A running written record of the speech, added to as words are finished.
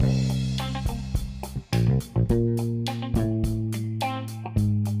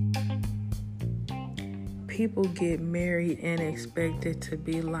people get married and expect it to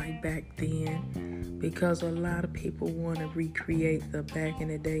be like back then, because a lot of people want to recreate the back in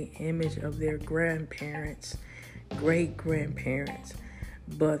the day image of their grandparents, great grandparents.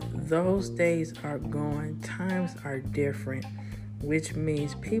 But those days are gone. Times are different, which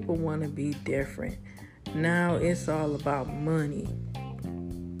means people want to be different. Now it's all about money.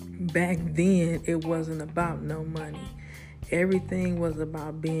 Back then, it wasn't about no money. Everything was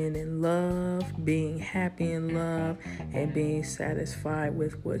about being in love, being happy in love, and being satisfied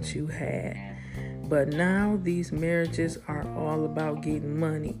with what you had. But now these marriages are all about getting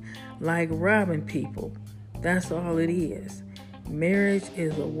money, like robbing people. That's all it is. Marriage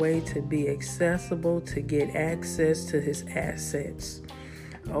is a way to be accessible, to get access to his assets,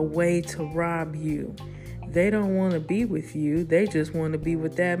 a way to rob you. They don't want to be with you. They just want to be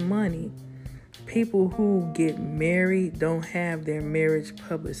with that money. People who get married don't have their marriage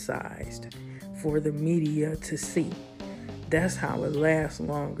publicized for the media to see. That's how it lasts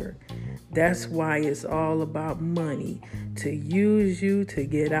longer. That's why it's all about money, to use you to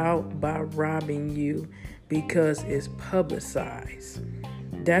get out by robbing you, because it's publicized.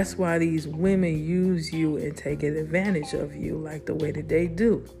 That's why these women use you and take advantage of you like the way that they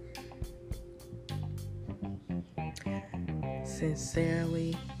do.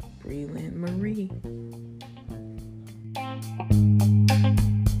 Sincerely, Breland Marie.